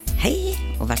Hei,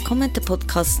 og velkommen til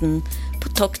podcasten På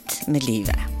tokt med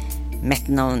livet. Mitt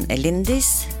navn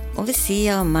Lindis, og ved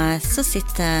siden av meg så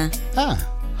sitter...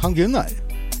 han Gunnar.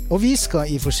 Og vi skal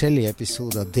i forskjellige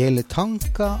episoder dele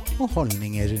tanker og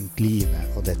holdninger rundt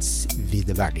livet og dets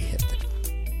videreverdigheter.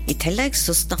 I tillegg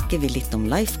så snakker vi litt om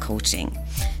life coaching,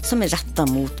 som rettet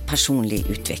mot personlig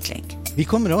utvikling. Vi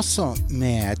kommer også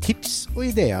med tips og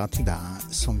ideer til deg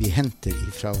som vi henter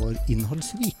fra vår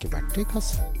innholdsrike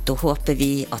verktøykasse. Da håper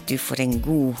vi at du får en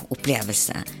god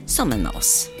opplevelse sammen med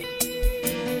oss.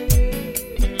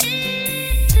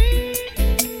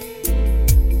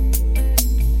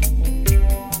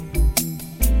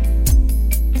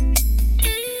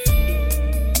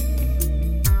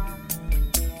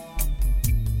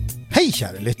 Hei,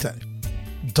 kjære lytter.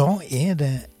 Da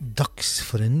det dags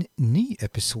for en ny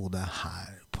episode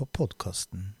her på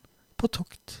podcasten På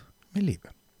tokt med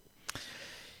livet.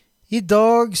 I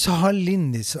dag så har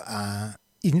Lindis og jeg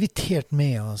invitert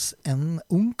med oss en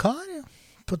ung kar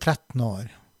på 13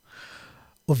 år.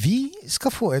 Og vi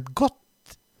skal få et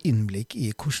godt innblikk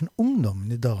i hvordan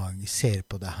ungdommen i dag ser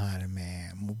på det her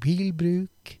med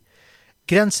mobilbruk,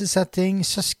 grensesetting,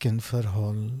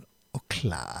 søskenforhold og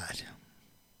klær.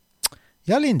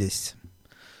 Ja, Lindis,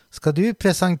 skal du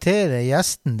presentere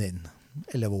gjesten din,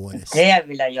 eller våres? Det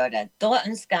vil jeg gjøre. Da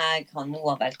ønsker jeg han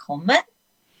Noah velkommen.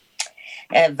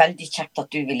 Veldig kjekt at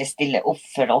du ville stille opp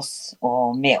for oss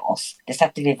og med oss. Det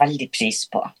setter vi veldig pris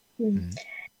på.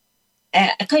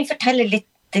 Jeg kan jo fortelle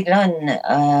litt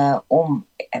om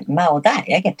meg og deg,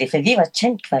 egentlig, for vi var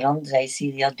kjent hverandre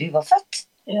siden du var født.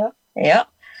 Ja.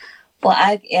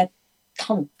 Og jeg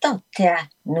tanta til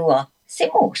Noah sin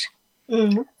mor.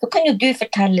 Så kan jo du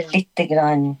fortelle litt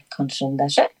kanskje om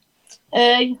deg selv?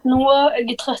 Noah,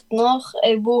 jeg 13 år.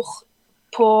 Jeg bor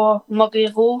på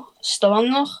Mariero,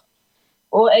 Stavanger.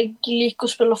 Og jeg liker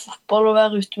å spille fotball og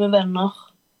være ute med venner.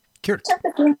 Kult.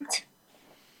 Kjempefint.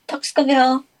 Takk skal vi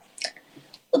ha.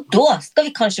 Og da skal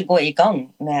vi kanskje gå i gang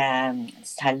med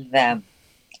selve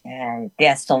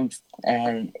det som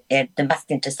det mest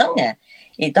interessante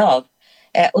i dag.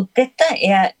 Og dette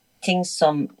ting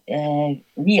som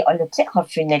vi alle tre har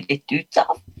funnet litt ut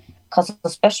av. Hva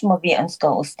slags spørsmål vi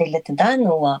ønsker å stille til deg,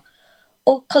 Noah,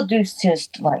 og hva du synes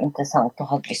var interessant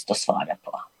og hadde lyst til å svare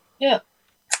på. Ja.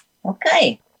 Ok,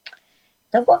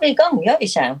 da går vi i gang, gjør vi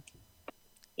ikke?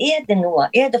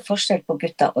 Er det forskjell på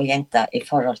gutter og jenter i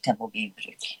forhold til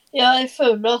mobilbruk? Ja, jeg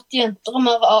føler at jenter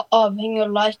mer avhengig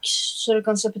av likes, så du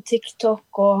kan se på TikTok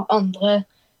og andre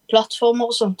plattformer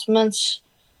og sånt, mens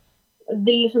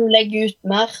de liksom legger ut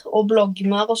mer og blogger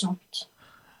mer og sånt.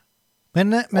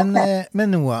 Men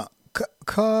Noah,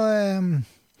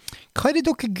 hva det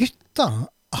dere gutter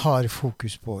har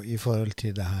fokus på i forhold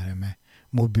til det her med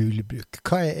mobilbruk?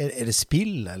 Hva det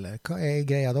spill, eller hva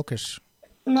greia deres?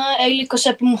 Nei, jeg liker å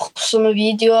se på morsomme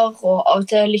videoer, og av og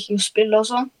til liker jeg å spille og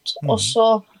sånt. Og så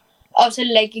av og til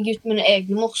legger jeg ut mine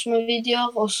egne morsomme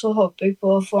videoer, og så håper jeg på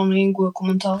å få noen gode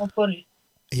kommentarer på dem.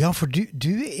 Ja, for du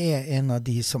en av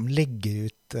de som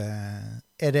legger ut,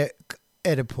 er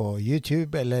det på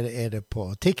YouTube, eller det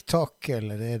på TikTok,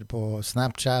 eller det på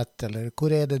Snapchat, eller hvor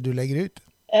det du legger ut?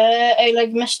 Jeg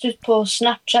legger mest ut på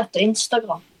Snapchat og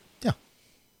Instagram. Ja,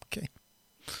 ok.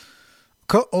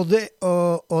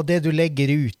 Og det du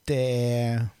legger ut,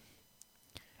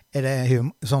 det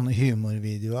sånne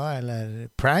humorvideoer, eller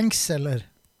pranks, eller?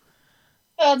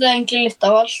 Ja, det egentlig litt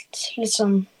av alt. Litt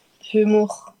sånn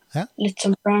humor. Ja. Litt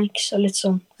sånn pranks og litt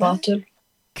sånn bartull.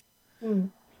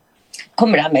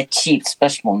 Kommer jeg med et kjipt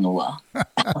spørsmål, Noah?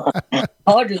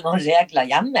 Har du noen regler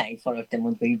hjemme i forhold til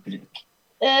mobilbruk?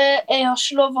 Jeg har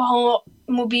ikke lov å ha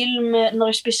mobilen med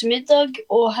når jeg spiser middag,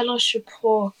 og heller ikke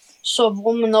på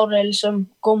soverommet når det liksom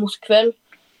går mot kveld.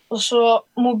 Og så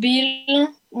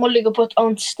mobilen må ligge på et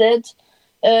annet sted.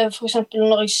 For eksempel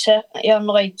når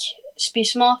jeg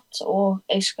spiser mat, og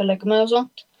jeg skal legge meg og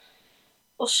sånt.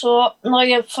 Og så når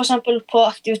jeg for eksempel på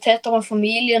aktiviteter med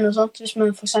familien og sånt, hvis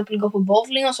man for eksempel går på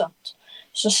bowling og sånt,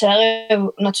 så ser jeg jo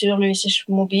naturligvis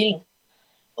ikke mobilen.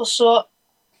 Og så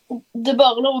det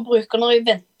bare lov å bruke når jeg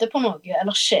venter på noe,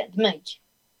 eller kjeder meg.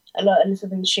 Eller så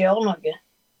vil jeg ikke gjøre noe.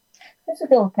 Så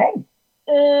det ok?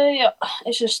 Ja,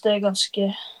 jeg synes det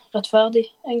ganske rettferdig,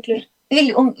 egentlig.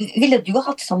 Ville du ha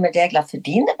hatt samme regler for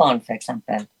dine barn, for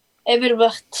eksempel? Jeg ville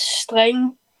vært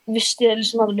streng hvis de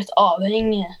liksom hadde blitt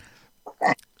avhengige.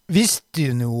 Hvis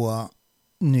du nå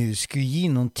skulle gi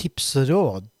noen tips og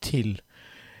råd til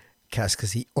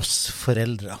oss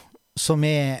foreldre, som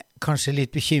kanskje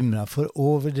litt bekymret for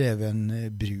overdreven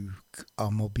bruk av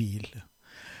mobil,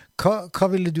 hva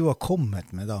ville du ha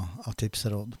kommet med da, av tips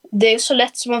og råd? Det jo så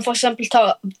lett som man for eksempel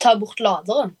tar bort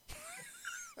laderen.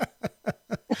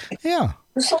 Ja.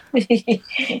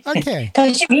 Ok. Det har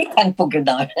ikke vi tenkt på,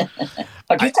 Gunnar.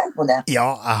 Har du tenkt på det? Ja,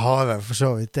 jeg har vel for så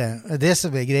vidt det. Det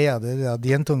som greia, det at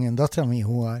jentungen, datteren min,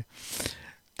 hun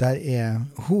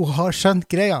har skjønt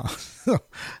greia.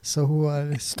 Så hun har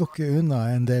stukket unna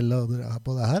en del av det,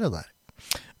 både her og der.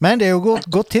 Men det jo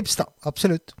godt tips da,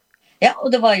 absolutt. Ja, og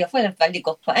det var i hvert fall et veldig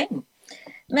godt poeng.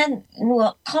 Men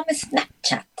hva med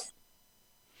Snapchat?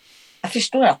 Jeg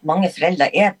forstår at mange foreldre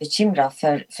bekymret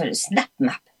for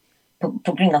SnapMap,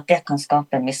 på grunn av at det kan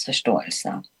skape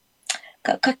misforståelser.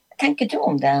 Hva tenker du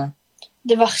om det?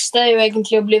 Det verste jo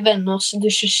egentlig å bli venner som du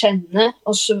ikke kjenner,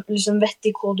 og så liksom vet de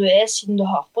hvor du siden du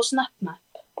har på SnapMap.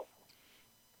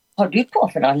 Har du på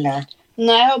for alle?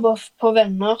 Nei, jeg har bare på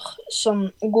venner,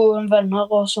 sånn gode venner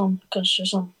og sånn, kanskje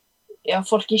sånn, ja,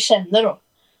 folk jeg kjenner da.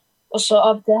 Og så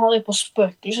av det har jeg på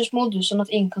spøkelsesmodus, sånn at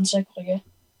ingen kan se hvor jeg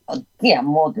Og det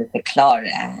må du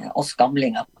forklare oss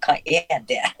gamlinger. Hva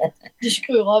det? Du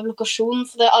skrur av lokasjonen,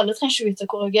 for alle trenger ikke vite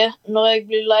hvor jeg Når jeg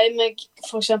blir lei meg,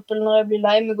 for eksempel når jeg blir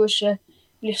lei meg og ikke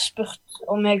blir spurt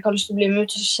om jeg har lyst til å bli med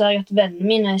ut, så ser jeg at vennene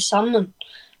mine sammen.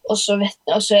 Og så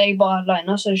jeg bare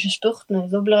alene, så det ikke spurt meg.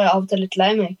 Da blir jeg av og til litt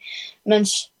lei meg.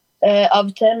 Mens av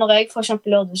og til når jeg for eksempel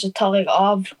gjør det, så tar jeg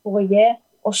av hvor jeg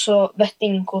og så vet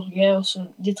ingen hvor jeg og så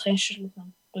de trenger ikke liksom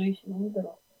bry seg om det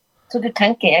da. Så du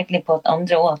tenker egentlig på at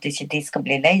andre også, at ikke de skal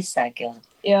bli lei seg,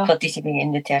 Ja. for at de ikke blir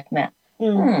invitert med?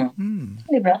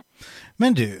 Det bra.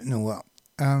 Men du, Noah,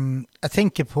 jeg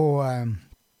tenker på,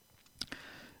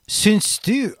 syns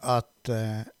du at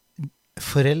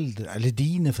foreldre, eller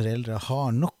dine foreldre,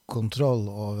 har nok kontroll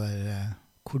over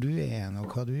hvor du og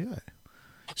hva du gjør?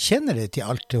 Kjenner de til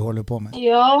alt du holder på med?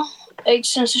 Ja, jeg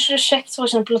synes ikke det kjekt for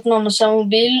eksempel at mamma ser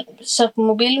på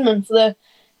mobilen min, for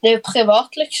det jo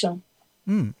privat liksom.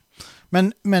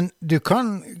 Men du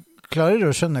klarer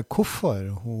å skjønne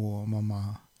hvorfor hun og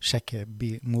mamma sjekker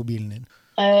mobilen din?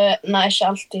 Nei,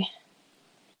 ikke alltid.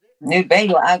 Nå ble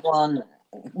jo jeg og han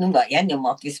noen gang enige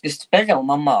om at vi skulle spørre om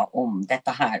mamma om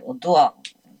dette her, og da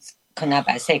kan jeg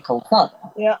bare si hva hun sa.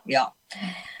 Ja.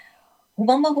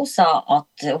 Mamma hun sa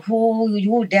at hun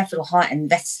gjorde det for å ha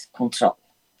en viss kontroll.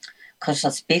 Hva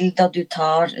slags bilder du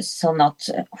tar, sånn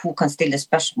at hun kan stille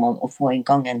spørsmål og få i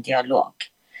gang en dialog.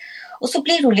 Og så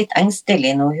blir hun litt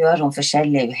engstelig når hun hører om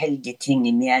forskjellige uheldige ting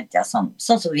i media, sånn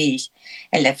som vi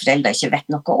eller foreldre ikke vet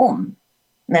noe om,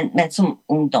 men som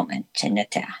ungdommen kjenner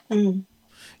til.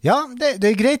 Ja,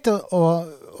 det greit,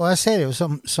 og jeg ser jo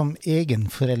som egen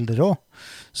forelder også,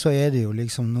 så det jo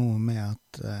liksom noe med at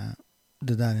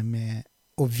det der med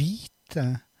å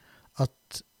vite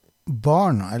at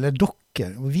barna, eller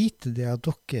dere, å vite det at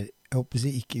dere, jeg håper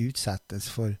jeg, ikke utsettes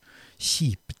for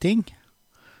kjipe ting.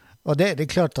 Og det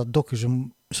klart at dere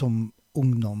som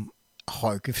ungdom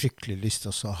har jo ikke fryktelig lyst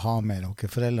til å ha med dere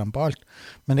foreldrene på alt,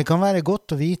 men det kan være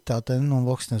godt å vite at det noen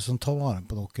voksne som tar vare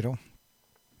på dere også.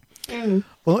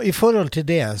 Og i forhold til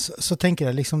det, så tenker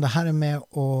jeg liksom det her med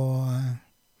å...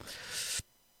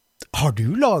 Har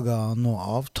du laget noen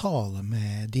avtale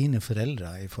med dine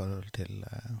foreldre i forhold til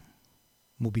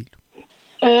mobil?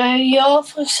 Ja,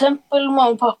 for eksempel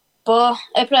mamma og pappa.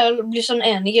 Jeg pleier å bli sånn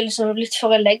enig liksom, litt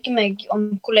før jeg legger meg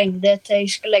om hvor lenge det til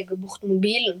jeg skal legge bort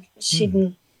mobilen,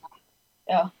 siden,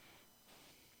 ja.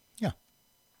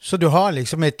 Så du har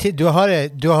liksom du har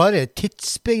et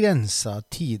tidsbegrenset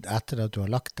tid etter at du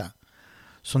har lagt deg,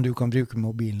 som du kan bruke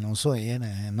mobilen, og så det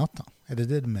natta. Det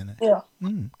det du mener? Ja.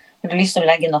 Har du lyst til å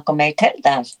legge noe mer til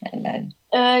der, eller?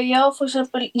 Ja, for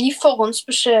eksempel gi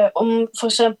forhåndsbeskjed om, for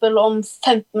eksempel om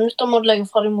 15 minutter må du legge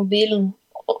fra deg mobilen,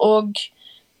 og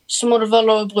så må du vel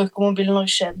lov å bruke mobilen når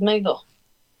jeg kjeder meg da.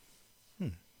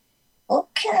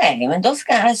 Ok, men da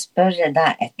skal jeg spørre deg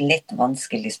et litt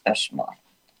vanskelig spørsmål.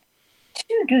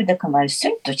 Tror du det kan være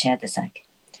sunt å kjede seg?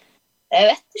 Jeg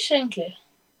vet ikke egentlig.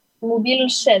 Mobilen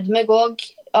kjeder meg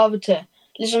også av og til.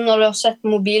 Liksom når du har sett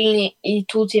mobilen i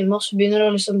 2 timer, så begynner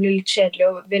det liksom å bli litt kjedelig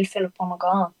og vil finne på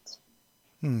noe annet.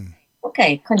 Ok,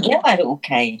 kan det være ok?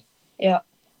 Ja.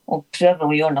 Og prøve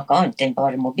å gjøre noe annet enn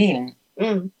bare mobilen?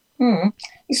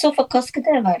 I så fall, hva skal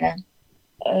det være?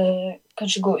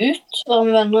 Kanskje gå ut, være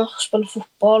med venner, spille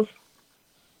fotball.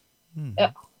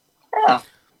 Ja.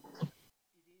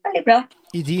 Veldig bra.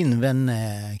 I din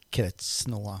vennekrets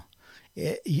nå,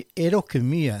 dere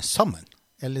mye sammen?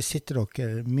 Eller sitter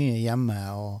dere mye hjemme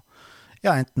og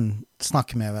enten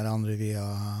snakker med hverandre via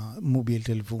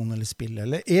mobiltelefon eller spill,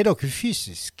 eller dere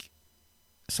fysisk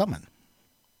sammen?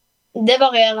 Det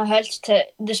varierer helt til,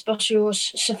 det spørs jo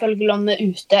selvfølgelig om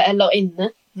vi ute eller inne.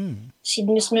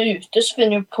 Siden hvis vi ute, så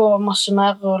finner vi på masse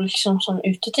mer og liksom sånn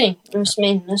uteting. Men hvis vi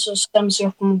inne, så stemmer vi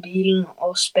opp på mobilen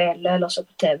og spiller eller så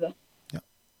på TV.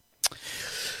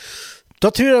 Da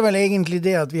tror jeg vel egentlig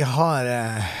det at vi har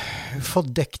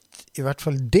fått dekt i hvert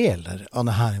fall deler av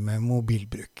det her med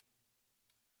mobilbruk.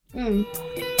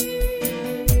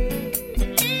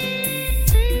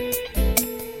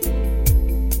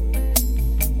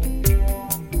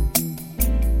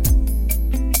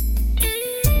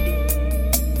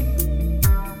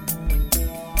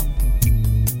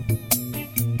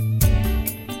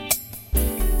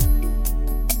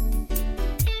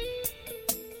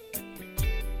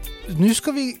 Nå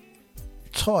skal vi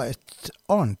ta et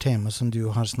annet tema som du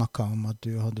har snakket om at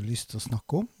du hadde lyst til å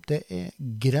snakke om. Det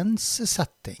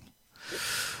grensesetting.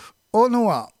 Og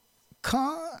Noah,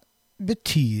 hva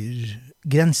betyr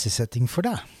grensesetting for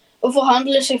deg? Å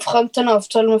forhandle seg frem til en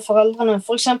avtale med foreldrene.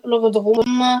 For eksempel å rydde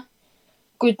rommet,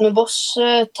 gå ut med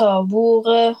bosset, ta av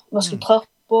bordet, vaske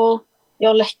trapper,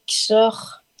 gjøre lekser.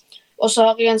 Og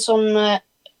så har jeg en sånn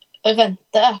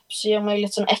renteapp som gir meg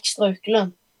litt sånn ekstra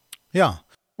ukelønn. Ja.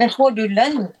 Men får du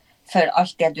lønn for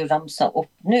alt det du ramser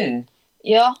opp nå?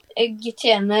 Ja, jeg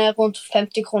tjener rundt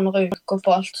 50 kroner i uka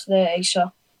på alt det jeg sa.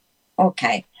 Ok.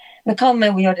 Men hva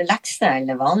med å gjøre lekser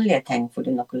eller vanlige ting? Får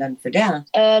du noe lønn for det?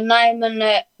 Nei, men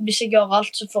hvis jeg gjør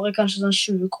alt, så får jeg kanskje sånn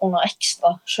 20 kroner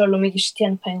ekstra, selv om jeg ikke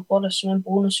tjener penger på det, som en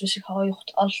bonus hvis jeg har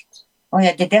gjort alt.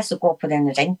 Ja, det det som går på den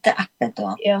renteappen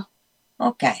da? Ja.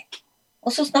 Ok. Og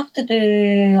så snakket du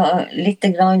litt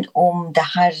grann om det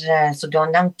her, så du har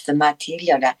nevnt for meg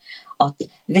tidligere, at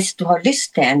hvis du har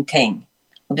lyst til en ting,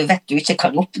 og du vet du ikke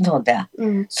kan oppnå det,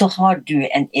 så har du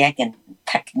en egen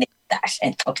teknikk der,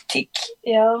 en taktikk.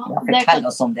 Ja, fortell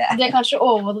oss om det. Det kan kanskje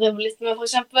overdrive litt, men for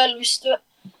eksempel, hvis du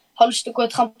har lyst til å gå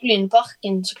i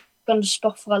trampolineparken, så kan du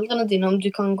spørre foreldrene dine om du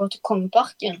kan gå til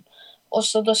Kongeparken. Og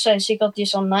så da sier sikkert de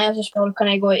sånn, nei, og så spør du, kan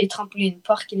jeg gå i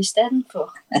trampolineparken i stedet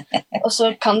for? Og så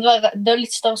kan det være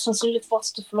litt større sannsynlig for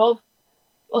at du får lov.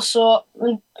 Og så,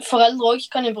 men foreldre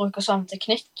også kan jo bruke samme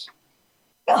teknikk.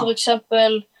 Ja. For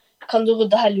eksempel, kan du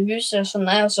rydde hele huset, så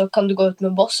nei, og så kan du gå ut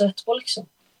med bosset etterpå,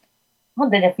 liksom.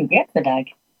 Hadde det fungert for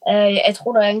deg? Jeg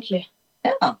tror det egentlig.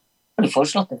 Ja, har du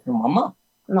foreslått det for mamma?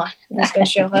 Nei, det skal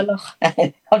jeg ikke gjøre heller.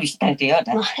 Har du ikke tenkt å gjøre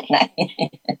det? Nei.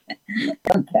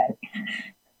 Ok.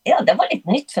 Ja, det var litt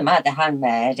nytt for meg, det her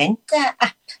med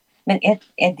renteapp. Men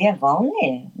er det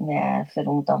vanlig for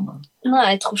ungdommer? Nei,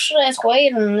 jeg tror ikke det. Jeg tror jeg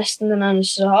er nesten den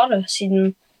eneste som har det,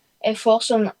 siden jeg får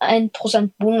sånn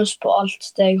 1% bonus på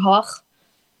alt det jeg har.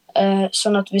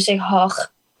 Sånn at hvis jeg har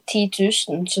 10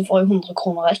 000, så får jeg 100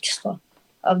 kroner ekstra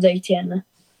av det jeg tjener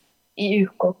i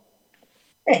uka.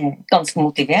 Det er ganske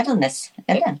motiverende,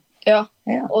 eller? Ja,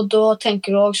 og da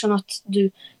tenker du også sånn at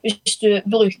hvis du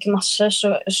bruker masse,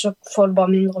 så får du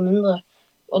bare mindre og mindre.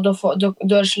 Og da er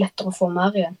det ikke lettere å få mer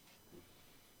igjen.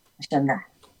 Jeg skjønner.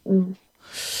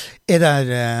 Er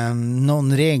det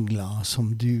noen regler som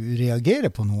du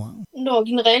reagerer på noe?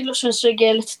 Noen regler synes jeg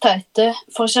er litt teite.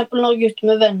 For eksempel når jeg er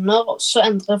ute med venner, så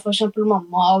endrer for eksempel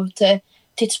mamma av og til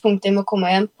tidspunktet jeg må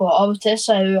komme hjem på. Av og til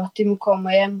sier hun at jeg må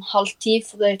komme hjem 9:30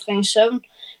 fordi jeg trenger søvn.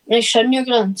 Men jeg skjønner jo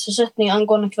grensesetning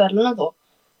angående kveldene da.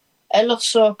 Ellers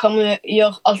så kan man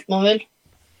gjøre alt man vil.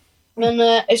 Men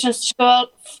jeg synes det skal være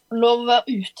lov å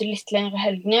være ute litt lenger i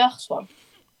helgen i hvert fall.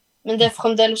 Men det er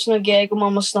fremdeles noe jeg og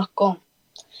mamma snakker om.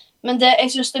 Men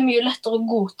jeg synes det er mye lettere å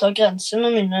godta grenser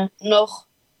med mine når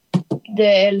det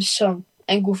er liksom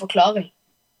en god forklaring.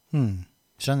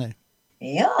 Skjønner.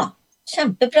 Ja,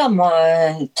 kjempebra.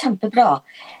 Kjempebra.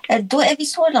 Da er vi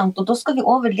så langt, og da skal vi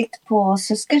over litt på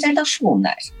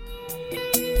søskenrelasjoner.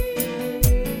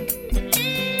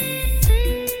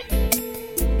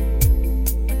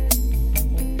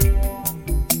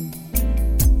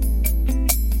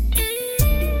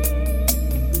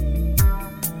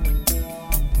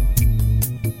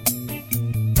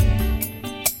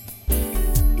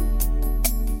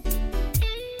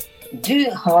 Du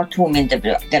har 2 mindre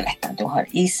brød, det vet jeg. Du har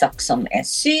Isak som er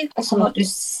 7, og så har du...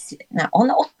 Nei, han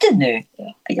er 8 nå.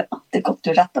 Ja, det er godt du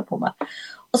retter på meg.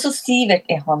 Og så Sivert,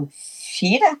 er han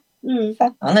 4?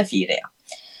 Han er 4, ja.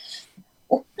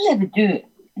 Opplever du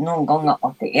noen ganger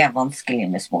at det er vanskelig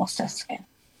med små søsken?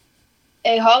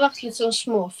 Jeg har vært litt sånn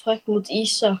småfrekk mot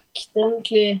Isak. Det er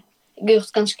egentlig jeg har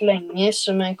gjort ganske lenge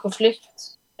som en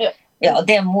konflikt. Ja,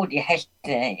 det er mor de helt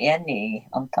enig i,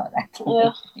 antar jeg.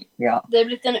 Ja. Det er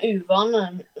blitt en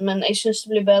uvane, men jeg synes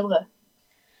det blir bedre.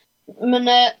 Men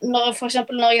for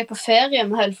eksempel når jeg er på ferie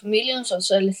med hele familien, så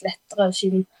er det litt lettere,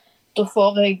 siden da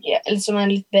får jeg liksom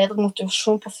en litt bedre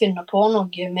motivasjon på å finne på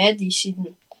noe med de,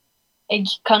 siden jeg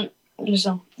kan,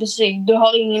 liksom, du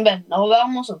har ingen venner å være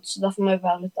med og sånt, så derfor må jeg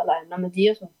være litt alene med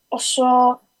de og sånt. Og så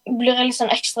blir jeg liksom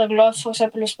ekstra glad, for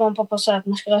eksempel hvis mamma og pappa sier at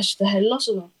vi skal reise til Hellas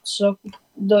og sånt, så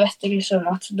da vet jeg liksom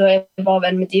at da er jeg bare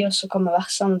venn med de, og så kan vi være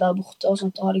sammen der borte og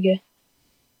sånt, og ha det gøy.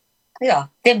 Ja,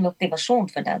 det er motivasjon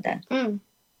for deg, det.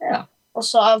 Ja. Og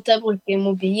så av og til bruker jeg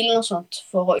mobilen og sånt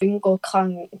for å unngå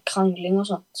krangling og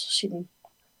sånt, siden,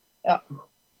 ja.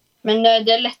 Men det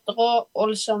er lettere å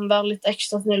liksom være litt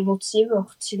ekstra snill mot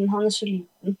Sivert, siden han er så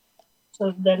liten.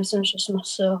 Så det er liksom ikke så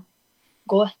masse å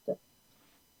gå etter.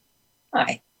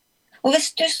 Nei. Og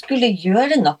hvis du skulle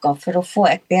gjøre noe for å få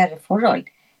et bedre forhold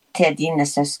til dine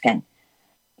søsken,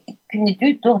 kunne du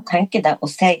da tenke deg å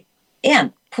si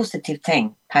en positiv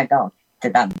ting per dag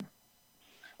til dem?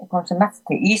 Og kanskje mest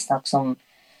til Isak som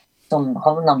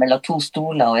havner mellom to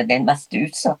stoler og er den mest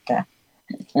utsatte.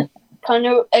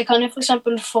 Jeg kan jo for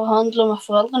eksempel forhandle med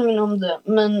foreldrene mine om det,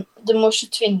 men det må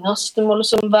ikke tvinges. Det må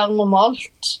liksom være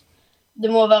normalt. Det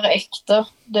må være ekte.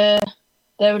 Det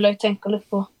vil jeg tenke litt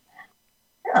på.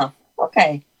 Ja, ok.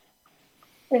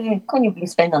 Det kan jo bli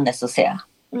spennende å se.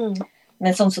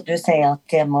 Men sånn som du sier at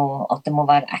det må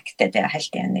være ekte, det er jeg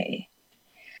helt enig i.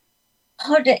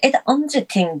 Er det andre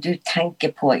ting du tenker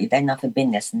på i denne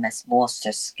forbindelsen med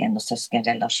småsøsken og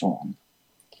søskenrelasjonen?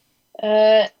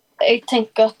 Jeg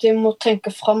tenker at jeg må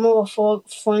tenke fremover for å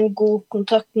få en god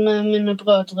kontakt med mine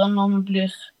brødre når vi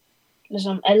blir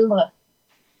liksom eldre.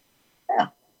 Ja,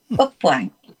 godt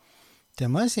poeng. Det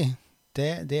må jeg si.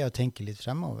 Det å tenke litt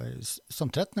fremover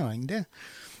som 13-åring,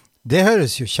 det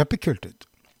høres jo kjempekult ut.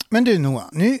 Men du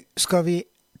Noah, nå skal vi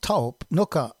ta opp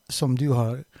noe som du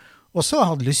har også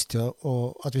hadde lyst til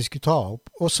at vi skulle ta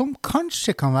opp, og som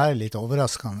kanskje kan være litt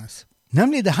overraskende.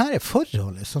 Nemlig det her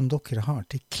forholdet som dere har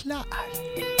til klær.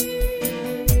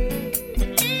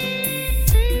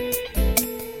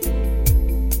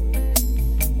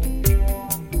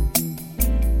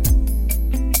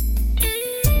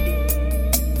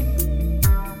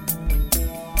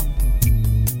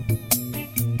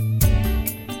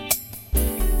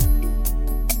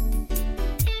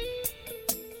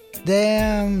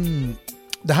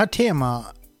 Det her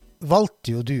temaet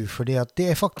valgte jo du fordi at det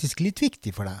er faktisk litt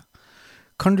viktig for deg.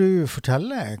 Kan du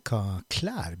fortelle hva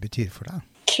klær betyr for deg?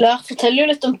 Klær forteller jo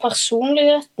litt om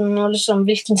personligheten og liksom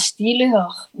hvilken stil jeg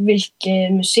har, hvilke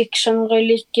musikksjangre jeg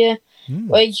liker,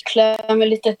 og jeg kler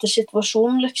meg litt etter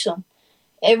situasjonen liksom.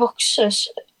 Jeg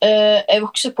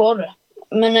vokser på det,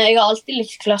 men jeg har alltid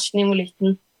likt klær siden jeg var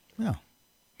liten. Ja.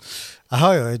 Jeg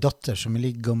har jo en datter som er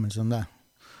like gammel som deg,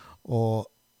 og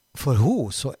for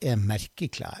henne så er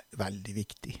merkeklær veldig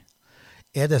viktig.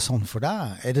 Er det sånn for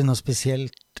deg? Er det noe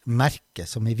spesielt merke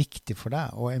som er viktig for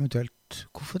deg? Og eventuelt,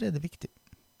 hvorfor er det viktig?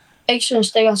 Jeg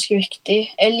synes det er ganske viktig.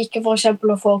 Jeg liker for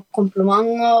eksempel å få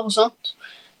komplimenter og sånt.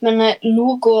 Men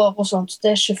logoer og sånt,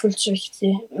 det er ikke fullt så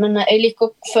viktig. Men jeg liker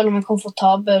å føle meg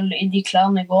komfortabel i de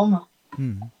klærne jeg går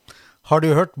med. Har du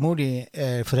hørt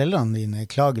foreldrene dine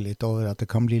klage litt over at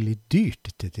det kan bli litt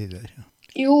dyrt til tider?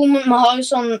 Jo, men vi har jo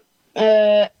sånn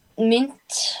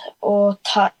Mint og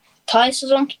Thais og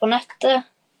sånt på nettet.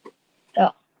 Ja.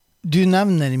 Du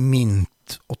nevner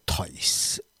Mint og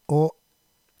Thais, og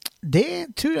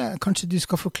det tror jeg kanskje du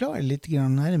skal forklare litt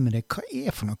nærmere. Hva er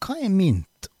for noe? Hva er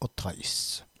Mint og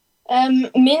Thais?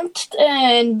 Mint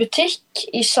er en butikk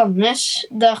i Sandnes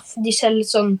der de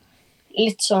selger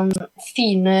litt sånn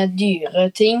fine, dyre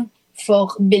ting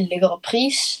for billigere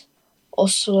pris,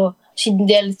 og så siden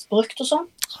de er litt brukt og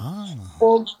sånt.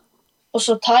 Og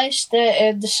så Thais, det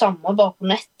er det samme bare på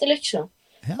nettet, liksom.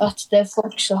 Ja. At det er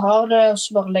folk som har det, og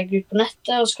så bare legger ut på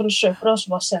nettet, og så kan du kjøpe det, og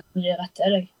så bare sender de rett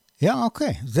til deg. Ja, ok.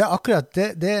 Det er akkurat,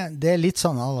 det er litt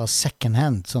sånn alla second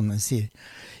hand, som man sier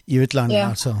i utlandet,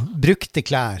 altså. Brukte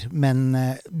klær, men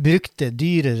brukte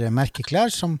dyrere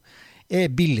merkeklær som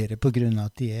er billigere på grunn av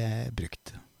at de er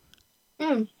brukt.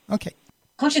 Ok.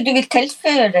 Kanskje du vil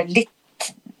tilføre litt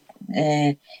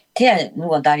til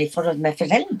noe der i forhold med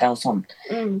foreldre og sånn,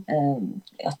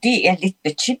 at de er litt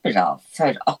bekymret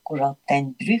for akkurat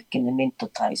den bruken av Mint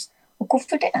og Thais. Og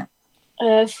hvorfor det?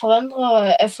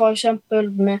 Foreldre er for eksempel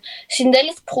med, siden det er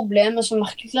litt problemer som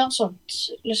merkeklær og sånt,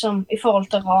 liksom i forhold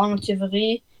til ran og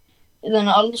tyveri i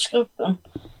denne aldersgruppen.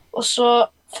 Og så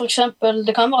for eksempel,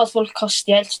 det kan være at folk har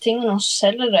stjelt tingene og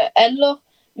selger det, eller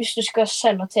hvis du skal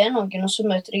selge til noen og så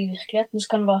møter deg i virkeligheten,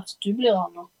 så kan det være at du blir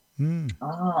ranet.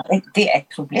 Det er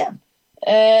et problem.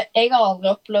 Jeg har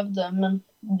aldri opplevd det, men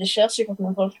det skjer sikkert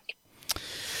med folk.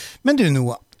 Men du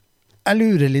Noah, jeg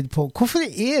lurer litt på, hvorfor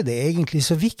er det egentlig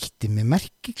så viktig med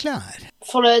merkeklær?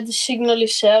 For det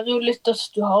signaliserer jo litt at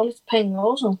du har litt penger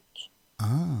og sånt.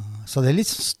 Så det er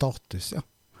litt sånn status, ja.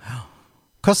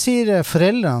 Hva sier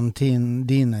foreldrene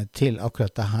dine til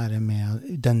akkurat det her med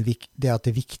det at det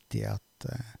er viktig at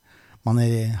man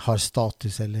har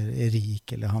status eller er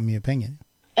rik eller har mye penger?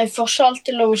 Jeg får ikke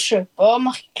alltid lov å kjøpe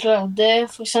merkeklær. Det er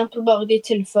for eksempel bare de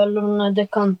tilfellene det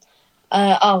kan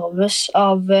arves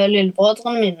av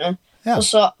lillebrødrene mine. Ja. Og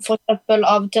så for eksempel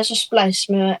av og til så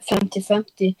spleiser vi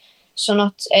 50-50, sånn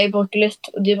at jeg bruker litt,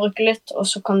 og de bruker litt, og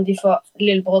så kan de få,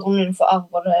 lillebrødrene mine få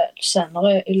arve det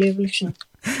senere i livet, liksom.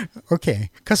 Ok,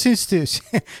 hva syns du?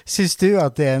 Syns du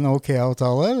at det en ok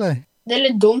avtale, eller? Det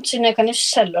litt dumt, siden jeg kan jo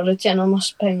selge det og tjene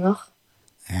masse penger.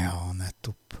 Ja,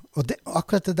 nettopp. Og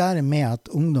akkurat det der med at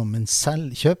ungdommen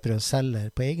kjøper og selger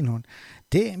på egen hånd,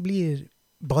 det blir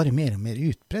bare mer og mer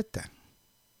utbredt det.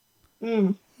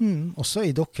 Også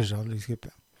i deres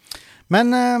aldersgruppe.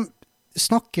 Men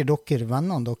snakker dere,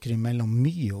 vennene dere imellom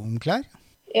mye om klær?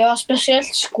 Ja,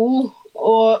 spesielt sko,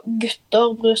 og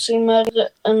gutter bryr seg mer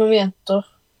enn om jenter.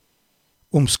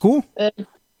 Om sko?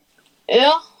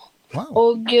 Ja, Wow.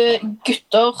 og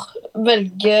gutter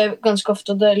velger ganske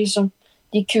ofte det liksom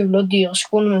de kule og dyre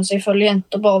skoene, mens jeg føler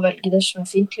jenter bare velger det som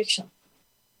fint, liksom.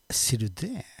 Sier du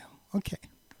det? Ok.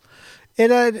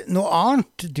 Det noe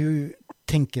annet du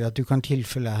tenker at du kan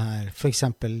tilfelle her, for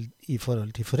eksempel i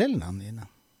forhold til foreldrene dine?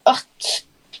 At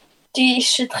de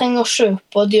ikke trenger å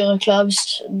kjøpe dyre klær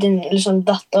hvis din liksom,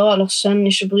 datter eller sønn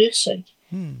ikke bryr seg.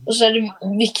 Og så det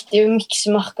viktig å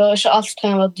mikse marker, ikke alt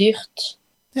trenger å være dyrt.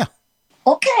 Ja.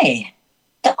 Ok,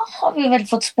 da har vi vel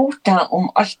fått spurt deg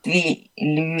om alt vi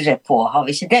lurer på. Har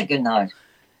vi ikke det, Gunnar?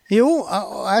 Jo,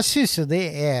 og jeg synes jo det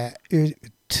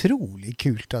utrolig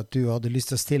kult at du hadde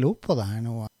lyst til å stille opp på det her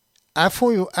nå.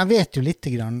 Jeg vet jo litt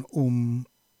grann om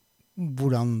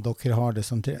hvordan dere har det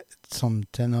som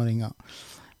tenåringer.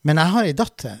 Men jeg har en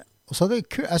datter, og så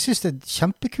jeg synes det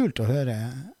kjempekult å høre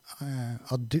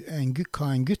at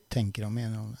hva en gutt tenker om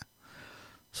en av det.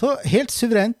 Så helt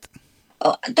suverent.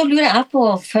 Da lurer jeg på,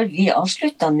 før vi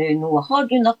avslutter nå, har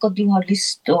du noe du har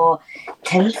lyst til å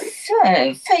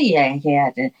tilføye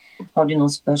her? Har du noen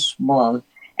spørsmål,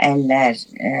 eller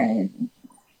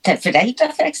til foreldre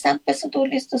for eksempel, som du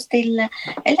har lyst til å stille?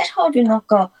 Eller har du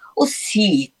noe å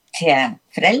si til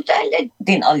foreldre eller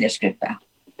din aldersgruppe?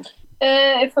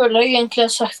 Jeg føler jeg egentlig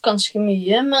har sagt ganske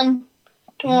mye, men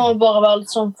du må bare være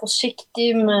litt sånn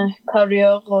forsiktig med hva du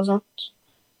gjør og sånt.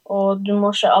 Og du må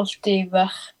ikke alltid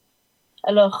være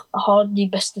eller ha de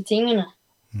beste tingene.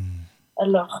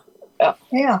 Eller, ja.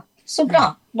 Ja, så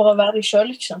bra. Bare være deg selv,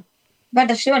 liksom.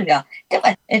 Være deg selv, ja. Det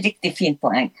var et riktig fint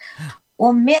poeng.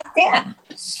 Og med det,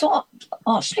 så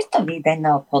avslutter vi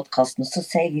denne podcasten, og så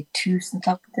sier vi tusen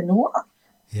takk til Noah,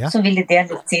 som ville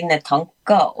dele sine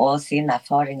tanker og sine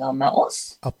erfaringer med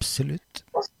oss. Absolutt.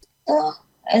 Og så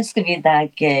ønsker vi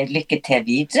deg lykke til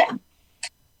videre,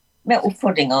 med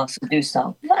oppfordringer, som du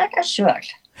sa. Vær deg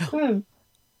selv.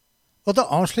 Og da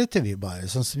avslutter vi bare,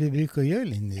 sånn som vi bruker å gjøre,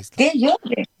 Lindis. Det gjør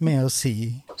vi. Med å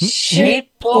si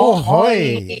Skip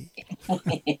ohoi!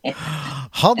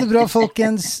 Ha det bra,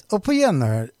 folkens, og på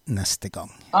gjenhør neste gang.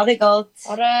 Ha det godt.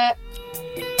 Ha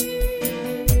det.